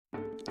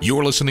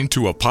You're listening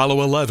to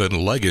Apollo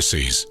 11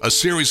 Legacies, a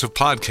series of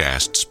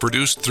podcasts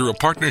produced through a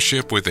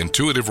partnership with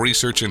Intuitive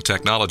Research and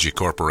Technology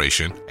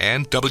Corporation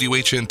and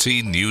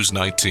WHNT News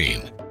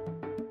 19.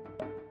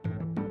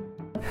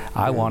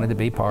 I wanted to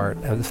be part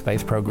of the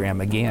space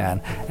program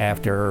again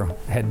after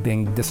had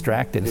been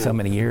distracted so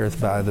many years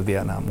by the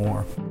Vietnam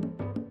War.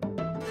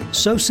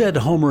 So said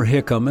Homer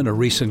Hickam in a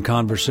recent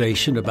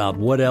conversation about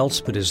what else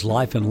but his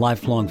life and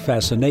lifelong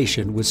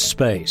fascination with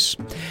space.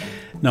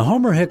 Now,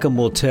 Homer Hickam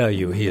will tell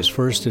you he is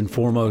first and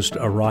foremost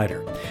a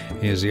writer.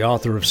 He is the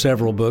author of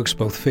several books,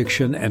 both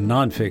fiction and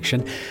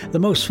nonfiction. The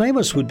most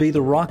famous would be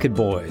The Rocket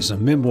Boys, a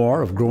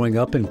memoir of growing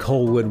up in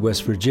Colwood,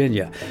 West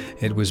Virginia.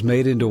 It was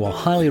made into a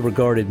highly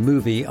regarded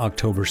movie,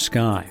 October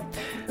Sky.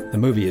 The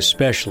movie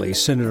especially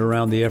centered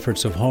around the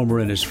efforts of Homer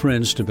and his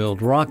friends to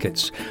build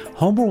rockets.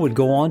 Homer would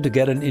go on to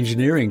get an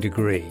engineering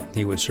degree.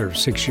 He would serve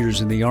 6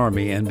 years in the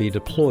Army and be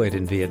deployed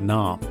in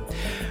Vietnam.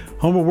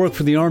 Homer worked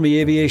for the Army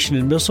Aviation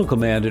and Missile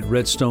Command at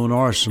Redstone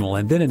Arsenal,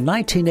 and then in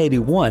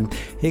 1981,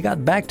 he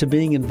got back to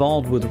being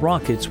involved with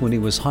rockets when he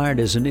was hired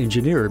as an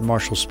engineer at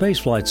Marshall Space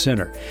Flight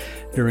Center.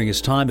 During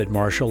his time at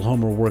Marshall,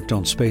 Homer worked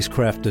on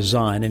spacecraft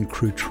design and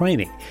crew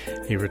training.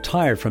 He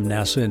retired from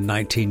NASA in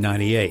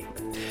 1998.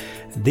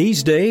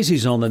 These days,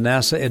 he's on the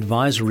NASA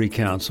Advisory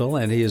Council,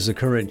 and he is the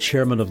current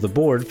chairman of the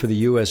board for the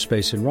U.S.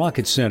 Space and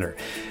Rocket Center.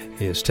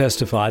 He has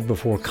testified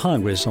before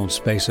Congress on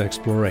space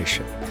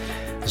exploration.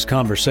 This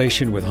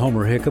conversation with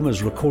Homer Hickam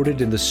is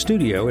recorded in the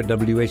studio at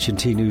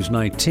WHNT News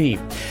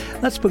 19.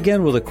 Let's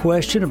begin with a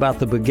question about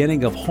the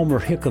beginning of Homer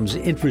Hickam's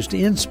interest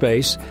in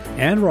space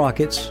and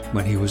rockets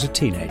when he was a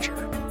teenager.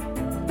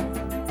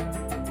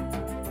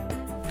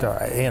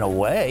 In a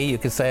way, you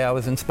could say I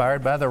was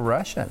inspired by the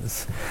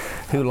Russians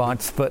who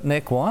launched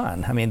Sputnik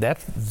 1. I mean,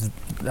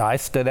 I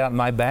stood out in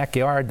my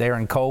backyard there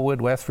in Colwood,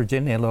 West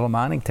Virginia, a little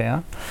mining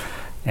town,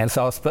 and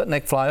saw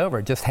Sputnik fly over.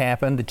 It just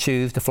happened to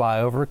choose to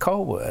fly over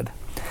Colwood.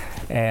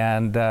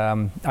 And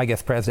I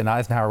guess President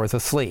Eisenhower was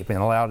asleep and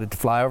allowed it to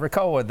fly over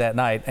Colwood that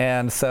night.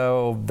 And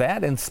so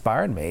that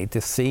inspired me to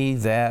see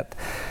that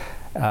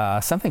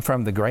something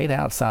from the great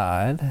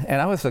outside. And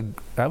I was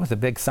a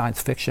big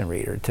science fiction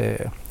reader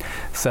too.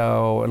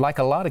 So like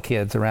a lot of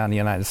kids around the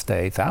United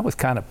States, I was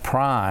kind of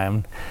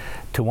primed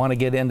to want to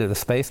get into the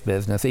space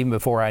business even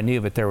before I knew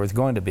that there was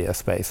going to be a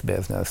space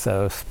business.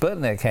 So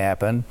Sputnik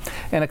happened,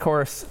 and of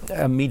course,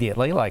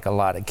 immediately, like a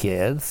lot of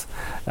kids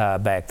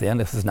back then,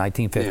 this is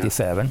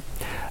 1957,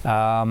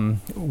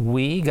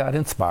 we got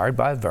inspired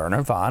by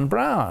Wernher von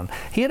Braun.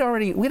 We'd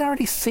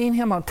already seen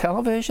him on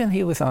television.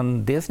 He was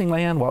on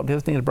Disneyland. Walt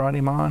Disney had brought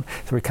him on,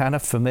 so we're kind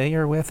of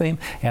familiar with him.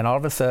 And all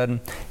of a sudden,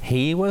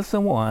 he was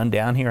the one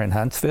down here in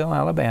Huntsville,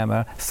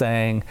 Alabama,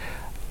 saying,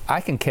 I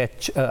can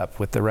catch up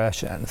with the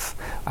Russians.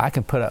 I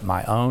can put up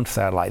my own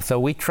satellite. So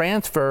we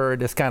transferred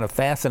this kind of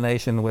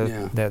fascination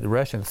with the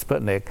Russian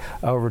Sputnik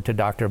over to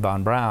Dr.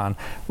 von Braun,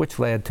 which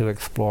led to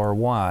Explorer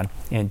 1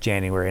 in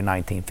January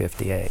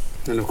 1958.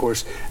 And of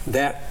course,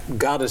 that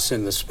got us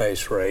in the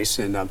space race.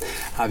 And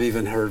I've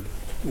even heard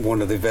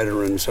one of the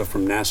veterans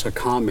from NASA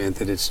comment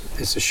that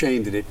it's a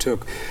shame that it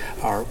took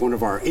one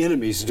of our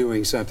enemies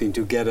doing something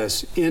to get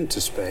us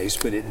into space,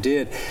 but it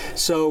did.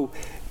 So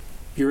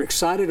you're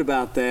excited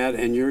about that,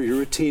 and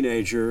you're a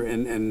teenager,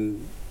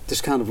 and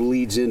this kind of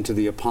leads into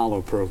the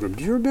Apollo program.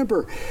 Do you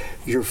remember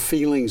your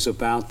feelings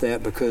about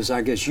that? Because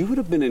I guess you would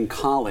have been in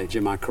college,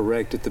 am I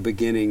correct, at the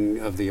beginning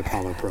of the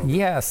Apollo program?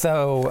 Yeah,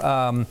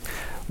 so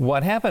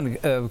what happened,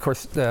 of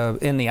course,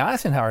 in the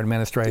Eisenhower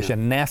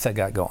administration, NASA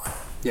got going.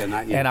 Yeah,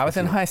 not yet. And I was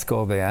in high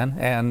school then,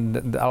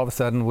 and all of a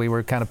sudden we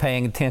were kind of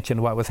paying attention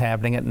to what was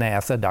happening at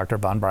NASA. Dr.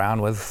 von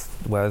Braun was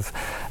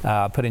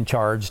put in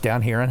charge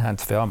down here in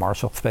Huntsville,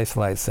 Marshall Space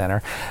Flight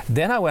Center.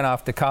 Then I went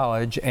off to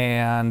college,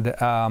 and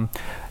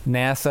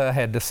NASA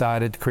had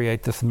decided to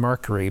create this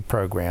Mercury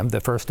program, the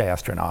first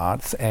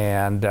astronauts.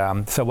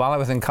 And so while I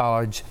was in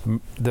college,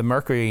 the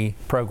Mercury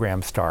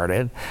program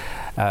started.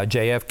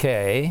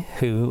 JFK,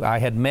 who I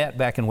had met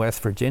back in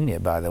West Virginia,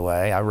 by the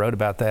way, I wrote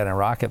about that in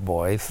Rocket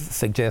Boys,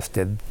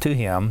 suggested to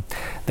him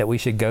that we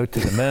should go to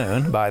the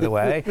moon, by the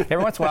way. Every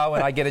once in a while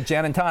when I get a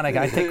gin and tonic,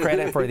 I take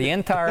credit for the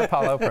entire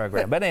Apollo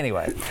program. But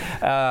anyway,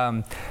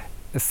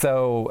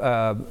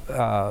 so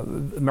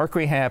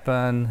Mercury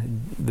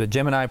happened, the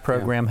Gemini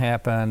program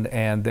happened,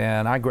 and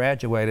then I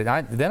graduated.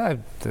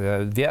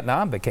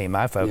 Vietnam became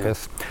my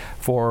focus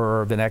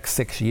for the next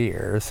 6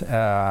 years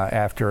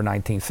after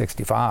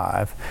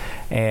 1965,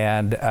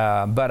 and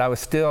but I was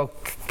still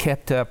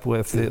kept up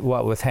with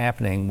what was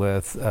happening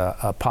with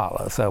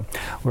Apollo. So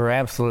we're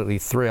absolutely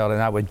thrilled,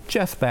 and I was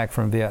just back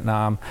from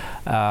Vietnam.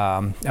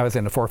 I was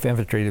in the 4th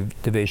Infantry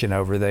Division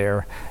over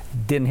there.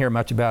 Didn't hear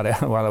much about it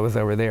while I was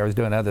over there. I was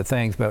doing other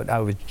things, but I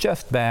was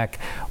just back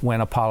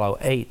when Apollo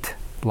 8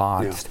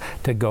 launched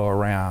to go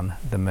around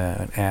the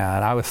moon.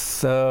 And I was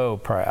so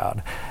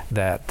proud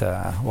that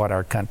what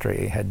our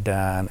country had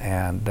done,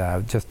 and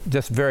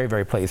just very,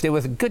 very pleased. It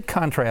was a good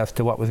contrast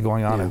to what was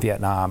going on in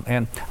Vietnam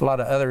and a lot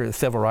of other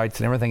civil rights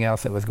and everything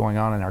else that was going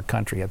on in our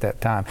country at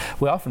that time.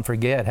 We often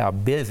forget how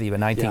busy the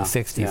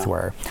 1960s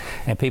were.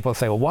 And people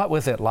say, well, what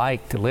was it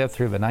like to live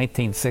through the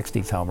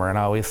 1960s, Homer? And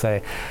I always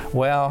say,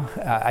 well,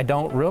 I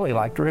don't really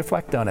like to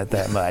reflect on it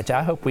that much.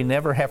 I hope we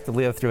never have to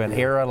live through an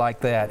era like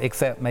that,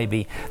 except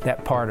maybe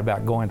that part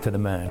about going to the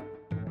moon.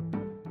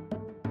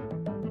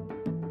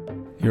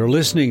 You're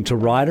listening to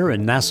writer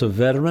and NASA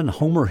veteran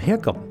Homer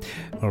Hickam.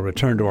 We'll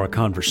return to our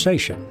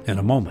conversation in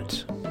a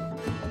moment.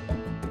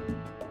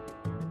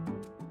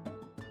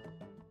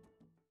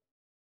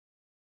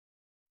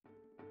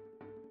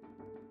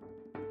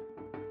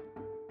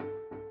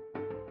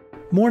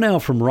 More now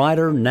from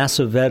writer,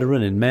 NASA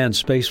veteran, and manned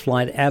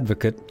spaceflight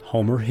advocate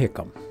Homer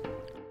Hickam.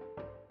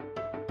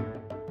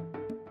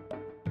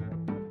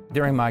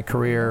 During my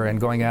career and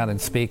going out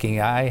and speaking,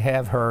 I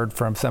have heard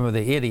from some of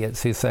the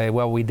idiots who say,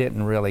 well, we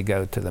didn't really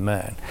go to the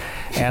moon.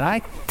 And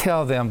I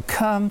tell them,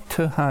 come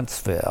to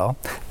Huntsville,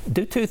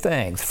 do two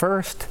things.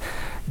 First,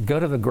 go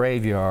to the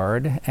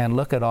graveyard and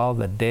look at all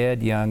the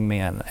dead young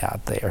men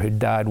out there who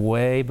died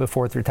way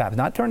before their time.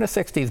 Not during the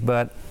 60s,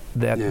 but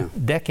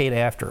that decade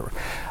after.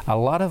 A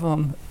lot of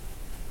them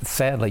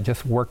sadly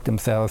just worked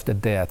themselves to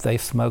death. They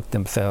smoked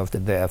themselves to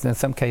death. In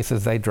some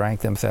cases, they drank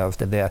themselves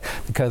to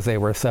death because they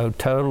were so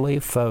totally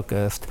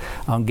focused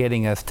on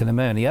getting us to the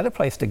moon. The other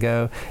place to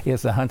go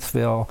is the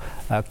Huntsville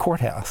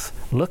courthouse.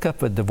 Look up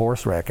the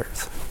divorce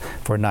records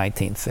for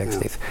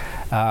 1960s.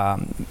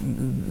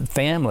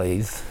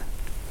 Families,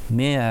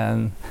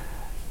 men,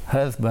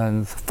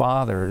 husbands,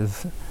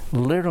 fathers,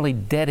 literally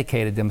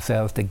dedicated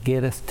themselves to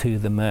get us to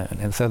the moon.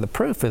 And so the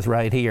proof is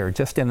right here,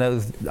 just in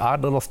those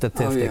odd little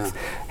statistics,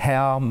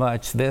 how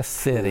much this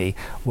city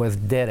was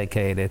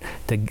dedicated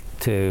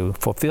to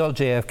fulfill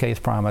JFK's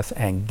promise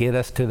and get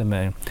us to the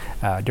moon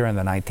during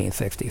the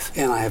 1960s.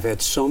 And I have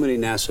had so many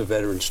NASA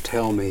veterans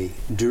tell me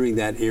during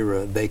that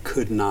era they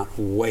could not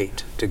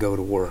wait to go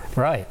to work.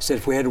 Right. Said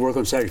if we had to work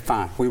on Saturday,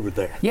 fine, we were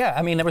there. Yeah,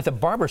 I mean, there was a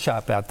barber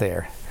shop out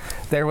there.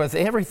 There was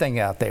everything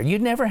out there. You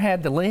never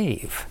had to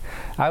leave.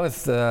 I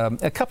was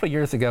a couple of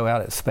years ago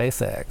out at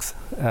SpaceX,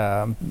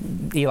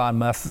 Elon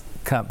Musk's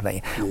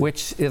company,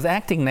 which is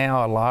acting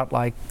now a lot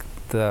like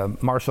the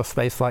Marshall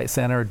Space Flight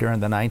Center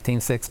during the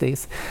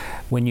 1960s.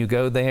 When you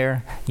go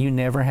there, you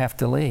never have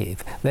to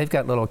leave. They've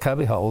got little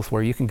cubby holes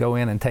where you can go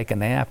in and take a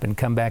nap and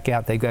come back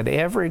out. They've got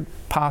every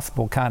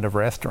possible kind of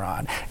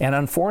restaurant. And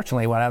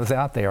unfortunately, when I was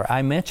out there,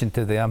 I mentioned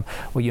to them,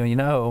 well, you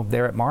know,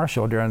 there at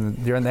Marshall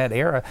during that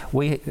era,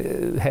 we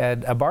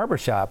had a barber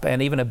shop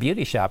and even a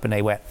beauty shop, and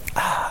they went,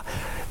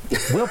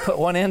 we'll put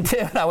one in too.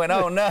 And I went,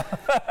 oh no.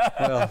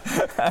 Well,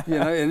 you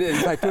know, and in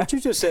fact, what you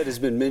just said has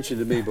been mentioned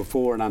to me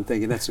before, and I'm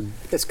thinking that's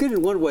good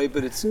in one way,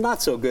 but it's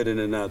not so good in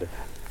another.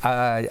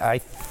 I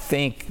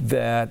think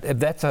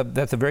that's a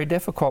very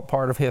difficult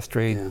part of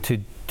history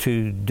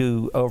to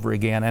do over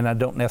again, and I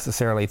don't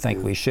necessarily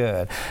think we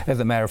should.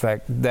 As a matter of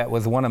fact, that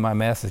was one of my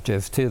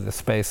messages to the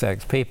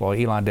SpaceX people.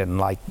 Elon didn't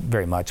like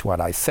very much what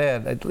I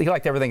said. He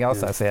liked everything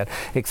else I said,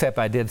 except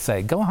I did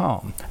say, go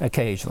home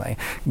occasionally.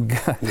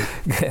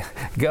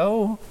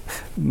 Go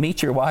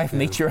meet your wife,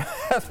 meet your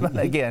husband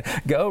again.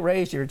 Go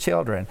raise your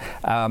children.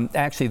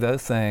 Actually,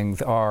 those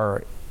things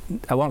are,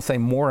 I won't say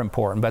more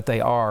important, but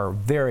they are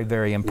very,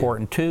 very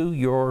important to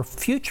your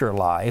future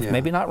life.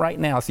 Maybe not right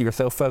now, so you're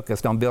so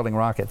focused on building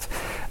rockets,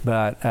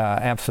 but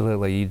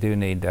absolutely you do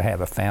need to have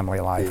a family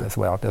life as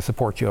well to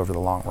support you over the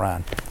long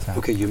run. So.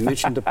 Okay, you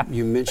mentioned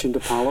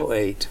Apollo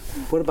 8.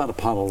 What about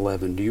Apollo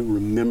 11? Do you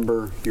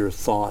remember your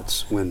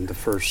thoughts when the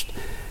first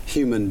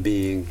human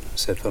being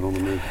set foot on the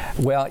moon?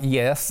 Well,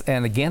 yes,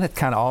 and again, it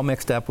kind of all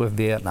mixed up with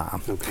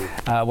Vietnam.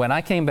 Okay. When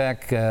I came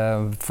back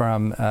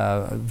from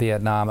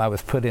Vietnam, I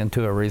was put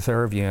into a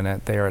reserve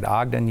unit there at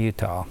Ogden,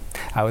 Utah.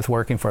 I was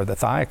working for the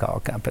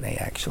Thiokol company,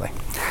 actually.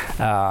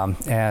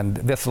 And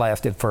this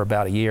lasted for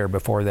about a year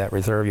before that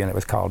reserve unit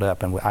was called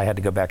up, and I had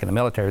to go back in the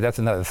military. That's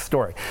another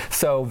story.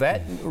 So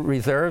that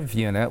reserve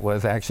unit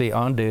was actually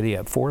on duty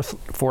at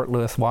Fort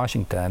Lewis,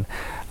 Washington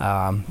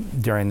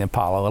during the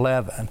Apollo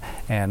 11.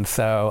 And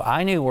so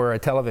I knew where a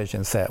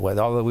television set was.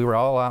 Although we were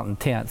all out in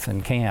tents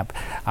in camp,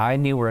 I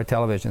knew where a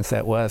television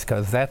set was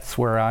because that's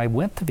where I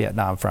went to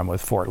Vietnam from,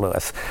 was Fort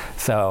Lewis.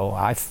 So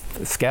I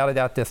scouted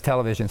out this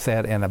television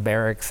set in a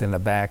barracks in the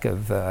back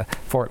of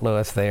Fort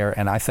Lewis there,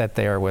 and I sat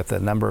there with a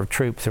number of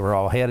troops who were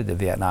all headed to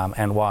Vietnam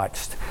and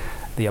watched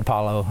the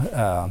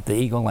Apollo, the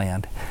Eagle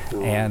land.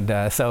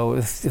 And so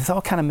it's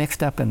all kind of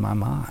mixed up in my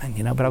mind,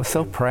 you know, but I was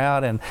so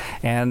proud, and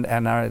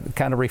I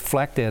kind of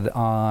reflected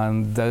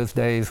on those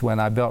days when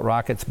I built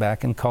rockets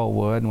back in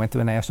Coalwood and went to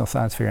the National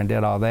Science Fair and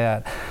did all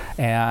that.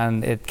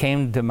 And it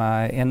came into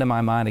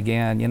my mind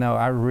again, you know,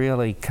 I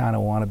really kind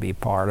of want to be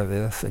part of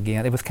this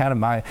again. It was kind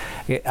of I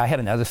had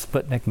another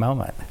Sputnik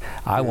moment.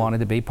 I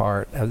wanted to be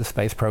part of the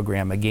space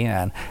program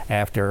again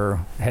after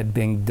had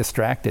been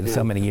distracted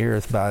so many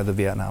years by the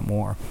Vietnam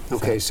War.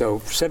 Okay, so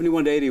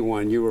 71 to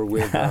 81, you were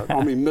with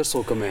Army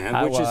Missile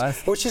Command, which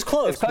is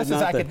close. As close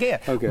as I could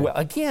get. Okay. Well,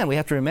 again, we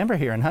have to remember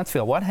here in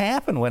Huntsville, what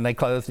happened when they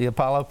closed the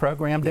Apollo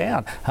program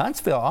down?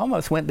 Huntsville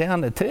almost went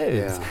down the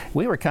tubes. Yeah.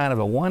 We were kind of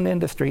a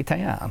one-industry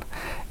town.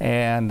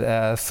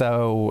 And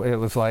so it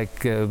was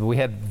like we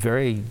had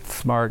very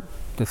smart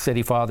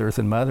city fathers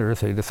and mothers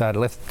who decided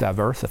let's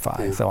diversify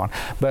and so on.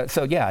 But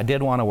so yeah, I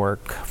did want to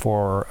work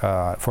for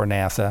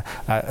NASA.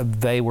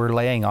 They were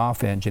laying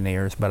off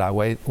engineers, but I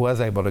was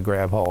able to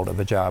grab hold of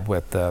a job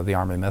with the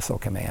Army Missile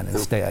Command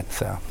instead.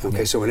 So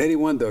okay, so in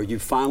 '81 though, you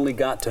finally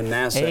got to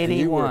NASA.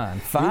 '81,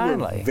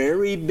 finally. You were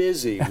very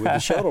busy with the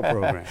shuttle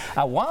program.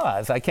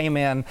 I came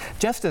in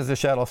just as the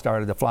shuttle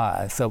started to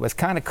fly, so it was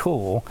kind of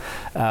cool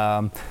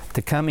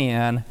to come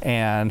in.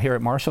 And here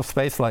at Marshall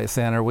Space Flight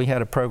Center, we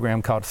had a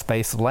program called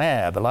Space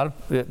Lab.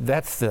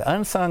 That's the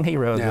unsung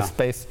hero of the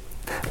space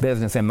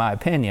business, in my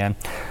opinion.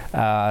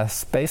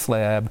 Space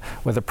Lab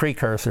was a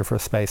precursor for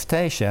Space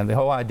Station. The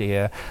whole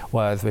idea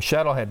was the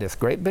shuttle had this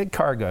great big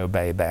cargo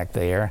bay back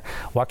there.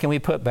 What can we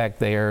put back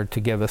there to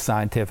give us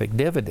scientific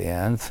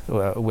dividends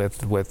with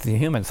the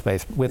human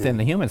space within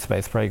the human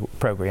space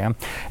program?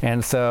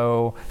 And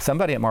so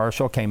somebody at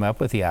Marshall came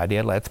up with the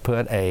idea: let's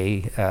put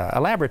a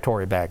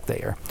laboratory back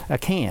there, a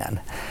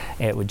can.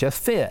 It would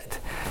just fit.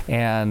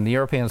 And the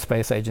European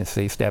Space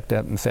Agency stepped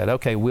up and said,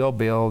 "Okay, we'll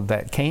build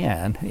that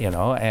can,"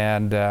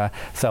 And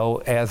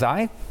so as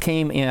I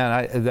came in,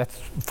 that's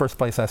the first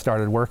place I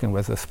started working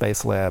was the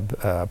Space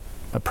Lab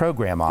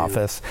program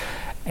office.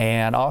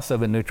 And also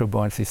the neutral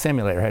buoyancy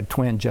simulator. I had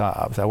twin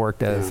jobs. I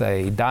worked as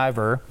a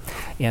diver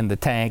in the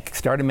tank,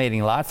 started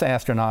meeting lots of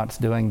astronauts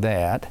doing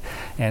that.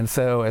 And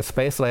so as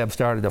Space Lab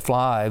started to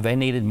fly, they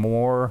needed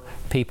more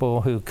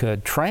people who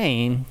could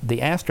train the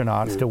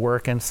astronauts to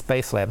work in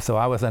Space Lab. So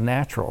I was a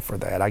natural for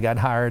that. I got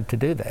hired to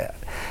do that.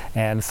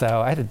 And so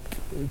I had a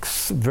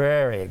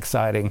very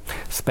exciting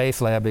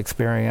Space Lab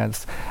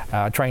experience.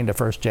 Trained the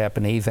first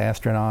Japanese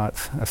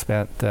astronauts. I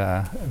spent,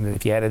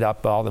 if you added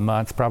up all the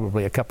months,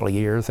 probably a couple of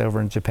years over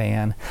in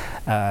Japan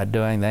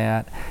doing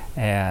that.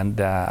 And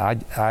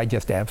I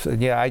just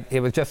absolutely, it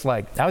was just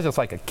like, I was just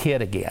like a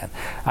kid again.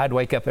 I'd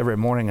wake up every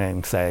morning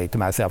and say to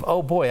myself,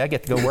 oh boy, I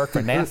get to go work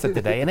for NASA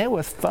today. And it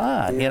was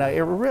fun. It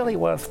really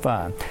was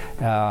fun.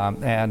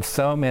 And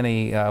so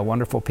many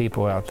wonderful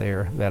people out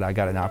there that I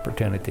got an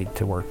opportunity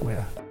to work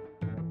with.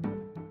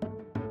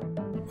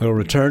 We'll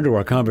return to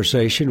our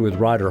conversation with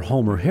writer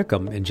Homer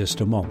Hickam in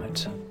just a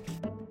moment.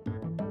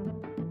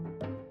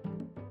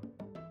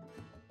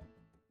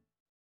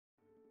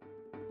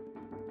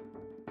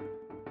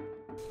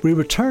 We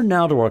return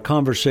now to our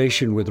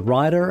conversation with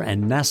writer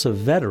and NASA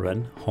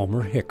veteran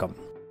Homer Hickam.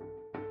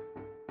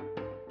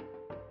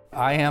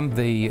 I am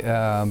the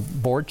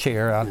board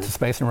chair at the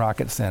Space and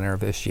Rocket Center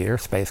this year,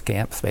 Space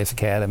Camp, Space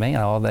Academy,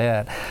 and all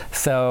that.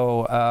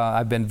 So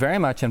I've been very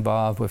much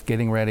involved with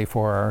getting ready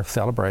for our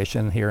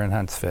celebration here in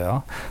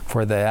Huntsville.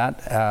 For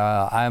that,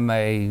 I'm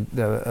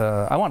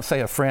I won't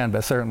say a friend,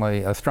 but certainly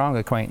a strong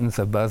acquaintance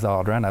of Buzz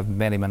Aldrin. I've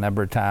met him a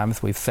number of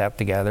times. We've sat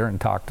together and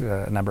talked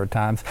a number of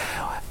times.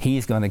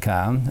 He's going to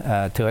come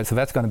to it, so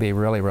that's going to be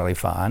really, really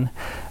fun.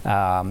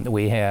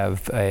 We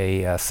have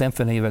a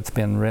symphony that's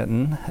been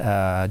written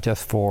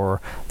just for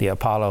the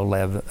Apollo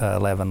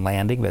 11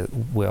 landing that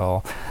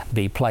will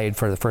be played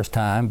for the first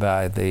time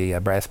by the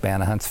brass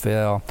band of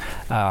Huntsville.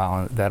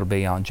 That'll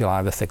be on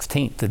July the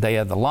 16th, the day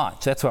of the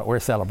launch. That's what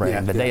we're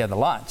celebrating, the day of the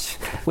launch.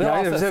 We'll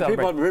also celebrate.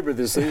 People remember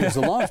this. It was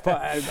the launch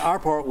part. Our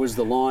part was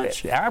the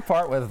launch. Our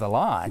part was the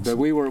launch. But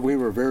we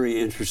were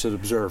very interested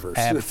observers.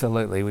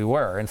 Absolutely, we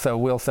were. And so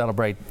we'll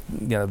celebrate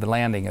the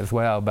landing as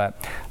well, but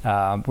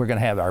we're going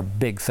to have our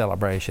big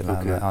celebration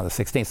on the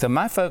 16th. So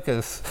my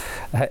focus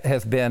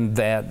has been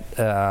that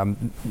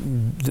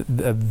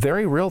a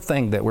very real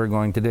thing that we're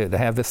going to do, to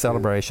have this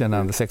celebration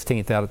on the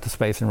 16th out at the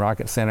Space and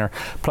Rocket Center.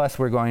 Plus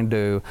we're going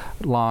to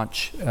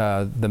launch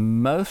the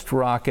most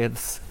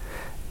rockets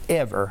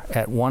ever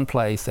at one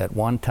place at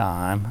one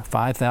time.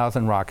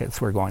 5,000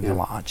 rockets we're going to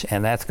launch,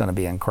 and that's going to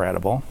be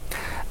incredible.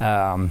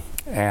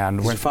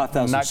 And we're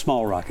 5,000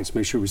 small rockets.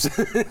 Make sure we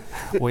say.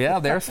 Well, yeah,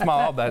 they're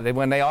small, but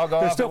when they all go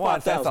off at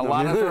once, that's a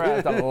lot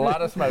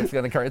of smoke's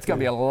going to occur. It's going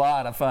to be a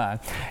lot of fun.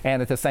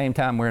 And at the same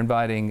time, we're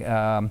inviting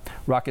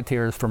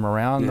rocketeers from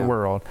around the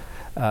world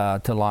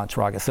to launch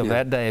rockets. So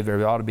that day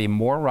there ought to be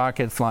more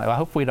rockets. I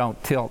hope we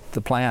don't tilt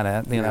the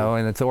planet,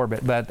 in its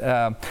orbit, but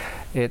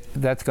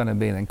that's going to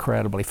be an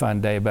incredibly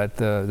fun day. But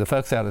the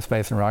folks out of the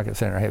Space and Rocket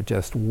Center have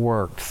just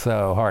worked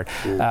so hard.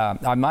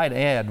 I might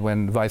add,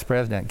 when the Vice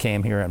President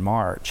came here in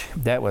March,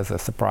 that was a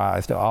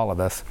surprise to all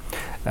of us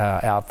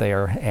out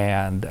there,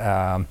 and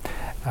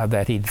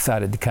that he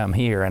decided to come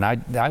here, and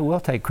I will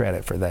take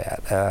credit for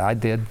that. I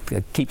did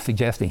keep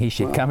suggesting he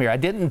should come here. I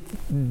didn't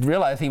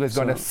realize he was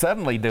going to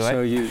suddenly do it.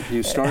 So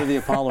you started the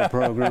Apollo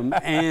program,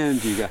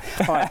 and you got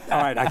all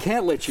right. I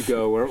can't let you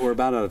go. We're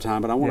about out of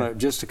time, but I want to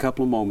just a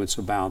couple of moments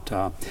about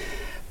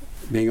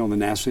being on the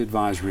NASA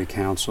Advisory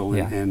Council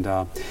and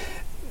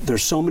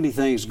there's so many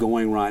things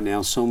going right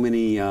now, so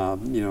many,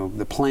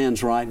 the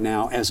plans right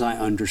now, as I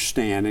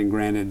understand, and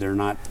granted they're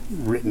not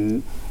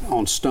written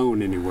on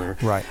stone anywhere,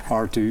 right,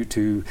 are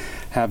to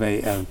have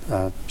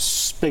a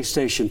space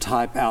station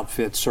type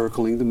outfit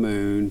circling the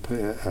moon,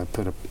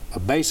 put a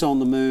base on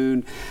the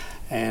moon,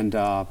 and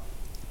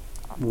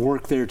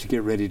work there to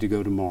get ready to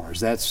go to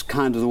Mars. That's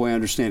kind of the way I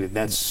understand it.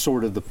 That's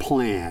sort of the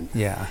plan.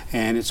 Yeah.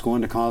 And it's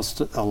going to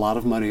cost a lot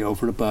of money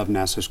over and above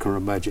NASA's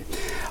current budget.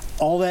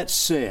 All that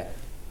said,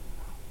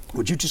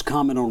 would you just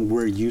comment on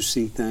where you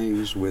see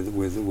things with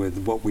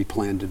what we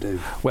plan to do?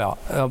 Well,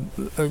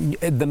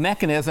 the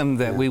mechanism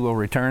that we will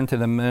return to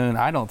the moon,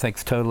 I don't think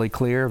is totally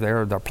clear.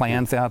 There are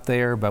plans out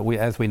there, but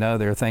as we know,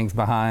 there are things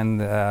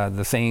behind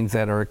the scenes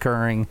that are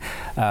occurring,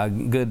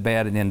 good,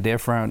 bad, and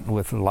indifferent,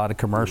 with a lot of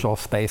commercial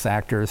space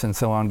actors and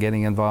so on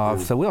getting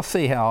involved. So we'll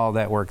see how all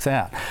that works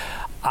out.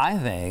 I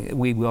think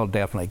we will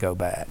definitely go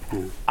back.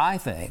 I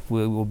think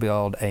we will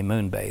build a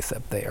moon base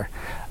up there.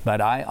 But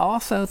I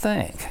also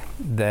think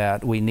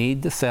that we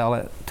need to sell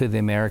it to the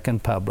American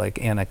public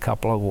in a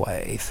couple of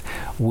ways.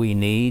 We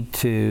need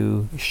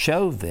to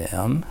show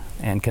them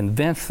and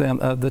convince them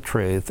of the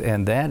truth,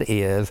 and that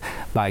is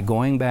by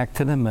going back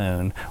to the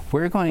moon,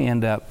 we're going to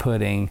end up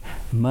putting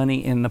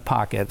money in the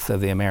pockets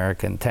of the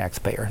American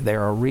taxpayer.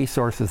 There are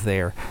resources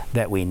there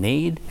that we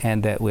need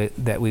and that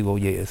we will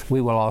use.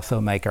 We will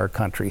also make our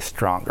country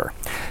stronger.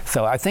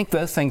 So I think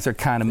those things are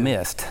kind of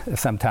missed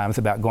sometimes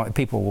about going,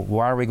 people,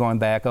 why are we going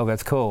back? Oh,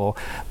 that's cool.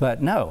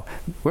 But no,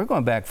 we're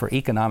going back for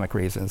economic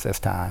reasons this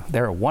time.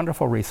 There are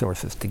wonderful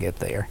resources to get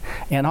there,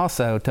 and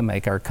also to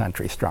make our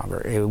country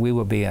stronger. We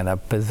will be in a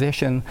position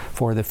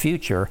for the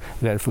future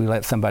that if we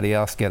let somebody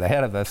else get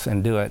ahead of us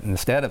and do it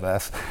instead of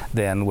us,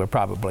 then we're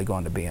probably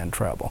going to be in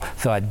trouble.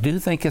 So I do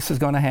think this is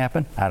going to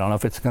happen. I don't know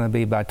if it's going to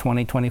be by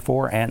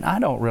 2024, and I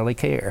don't really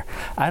care.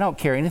 I don't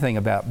care anything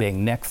about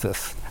being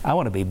Nexus. I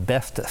want to be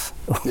bestest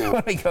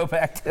when we go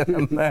back to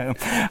the moon.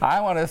 I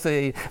want to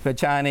see the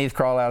Chinese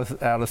crawl out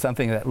of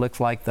something that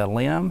looks like the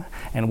limb,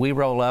 and we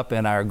roll up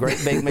in our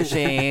great big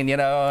machine,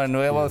 and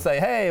we will say,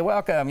 hey,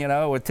 welcome,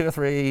 with 2 or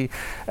 3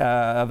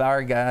 of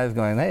our guys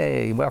going,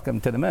 hey, welcome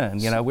to the moon.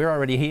 We're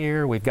already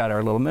here. We've got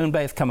our little moon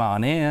base. Come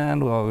on in.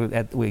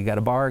 We got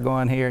a bar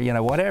going here.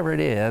 Whatever it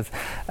is.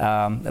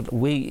 But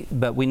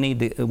we need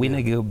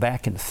to go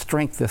back in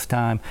strength this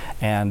time,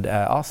 and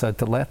also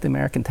to let the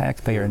American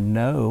taxpayer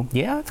know,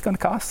 it's going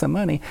to cost some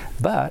money,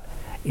 but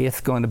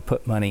it's going to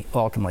put money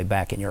ultimately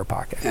back in your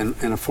pocket. And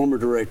a former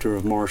director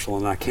of Marshall,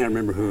 and I can't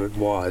remember who it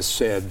was,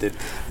 said that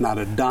not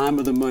a dime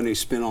of the money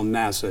spent on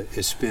NASA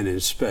is spent in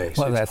space.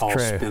 Well, that's all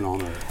true. Spent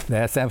on Earth.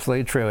 That's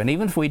absolutely true. And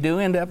even if we do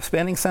end up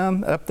spending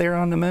some up there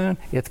on the moon,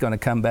 it's going to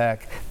come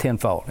back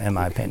tenfold, in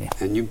my opinion.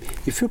 And you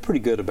feel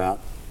pretty good about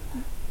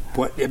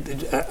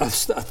a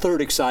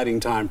third exciting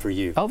time for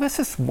you? Oh, this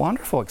is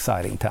wonderful,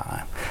 exciting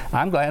time.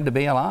 I'm glad to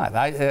be alive.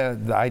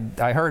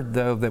 I heard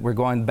though that we're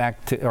going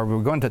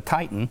to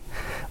Titan.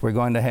 We're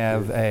going to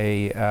have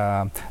a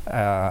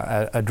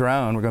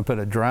drone. We're going to put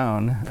a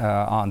drone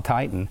on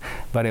Titan,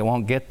 but it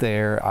won't get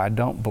there, I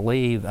don't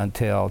believe,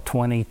 until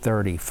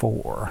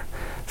 2034.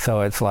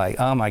 So it's like,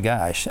 oh my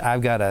gosh,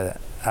 I've got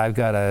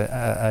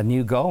a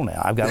new goal now.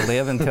 I've got to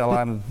live until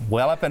I'm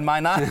well up in my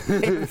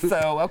 90s.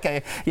 So,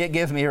 okay, it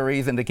gives me a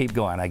reason to keep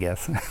going, I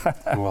guess.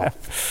 Well,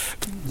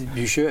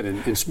 you should,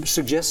 and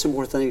suggest some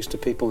more things to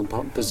people in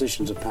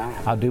positions of power.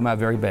 I'll do my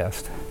very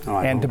best.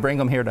 And to bring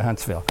them here to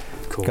Huntsville.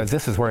 Cool. Because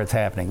this is where it's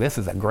happening. This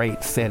is a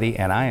great city,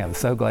 and I am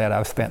so glad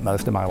I've spent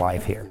most of my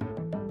life here.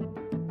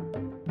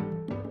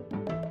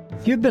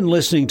 You've been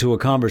listening to a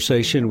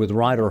conversation with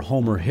writer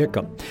Homer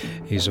Hickam.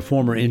 He's a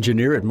former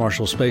engineer at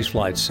Marshall Space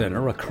Flight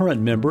Center, a current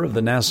member of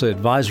the NASA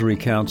Advisory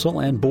Council,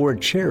 and board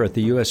chair at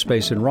the U.S.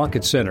 Space and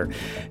Rocket Center.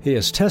 He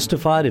has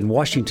testified in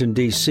Washington,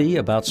 D.C.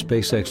 about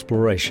space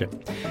exploration.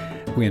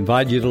 We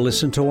invite you to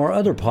listen to our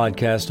other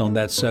podcast on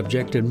that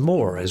subject and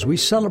more as we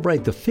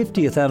celebrate the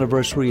 50th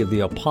anniversary of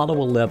the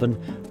Apollo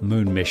 11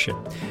 moon mission.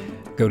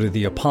 Go to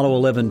the Apollo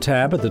 11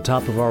 tab at the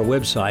top of our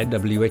website,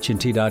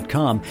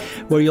 WHNT.com,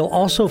 where you'll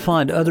also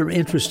find other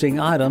interesting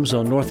items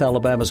on North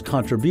Alabama's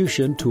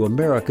contribution to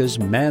America's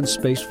manned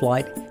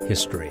spaceflight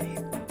history.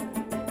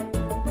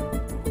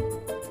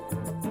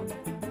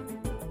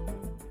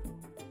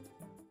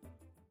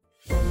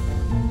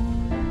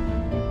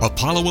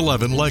 Apollo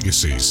 11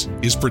 Legacies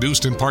is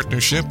produced in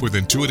partnership with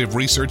Intuitive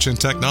Research and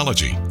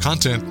Technology.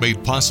 Content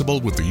made possible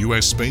with the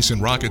U.S. Space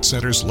and Rocket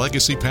Center's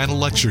Legacy Panel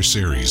Lecture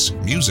Series.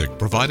 Music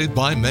provided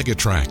by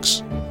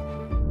Megatracks.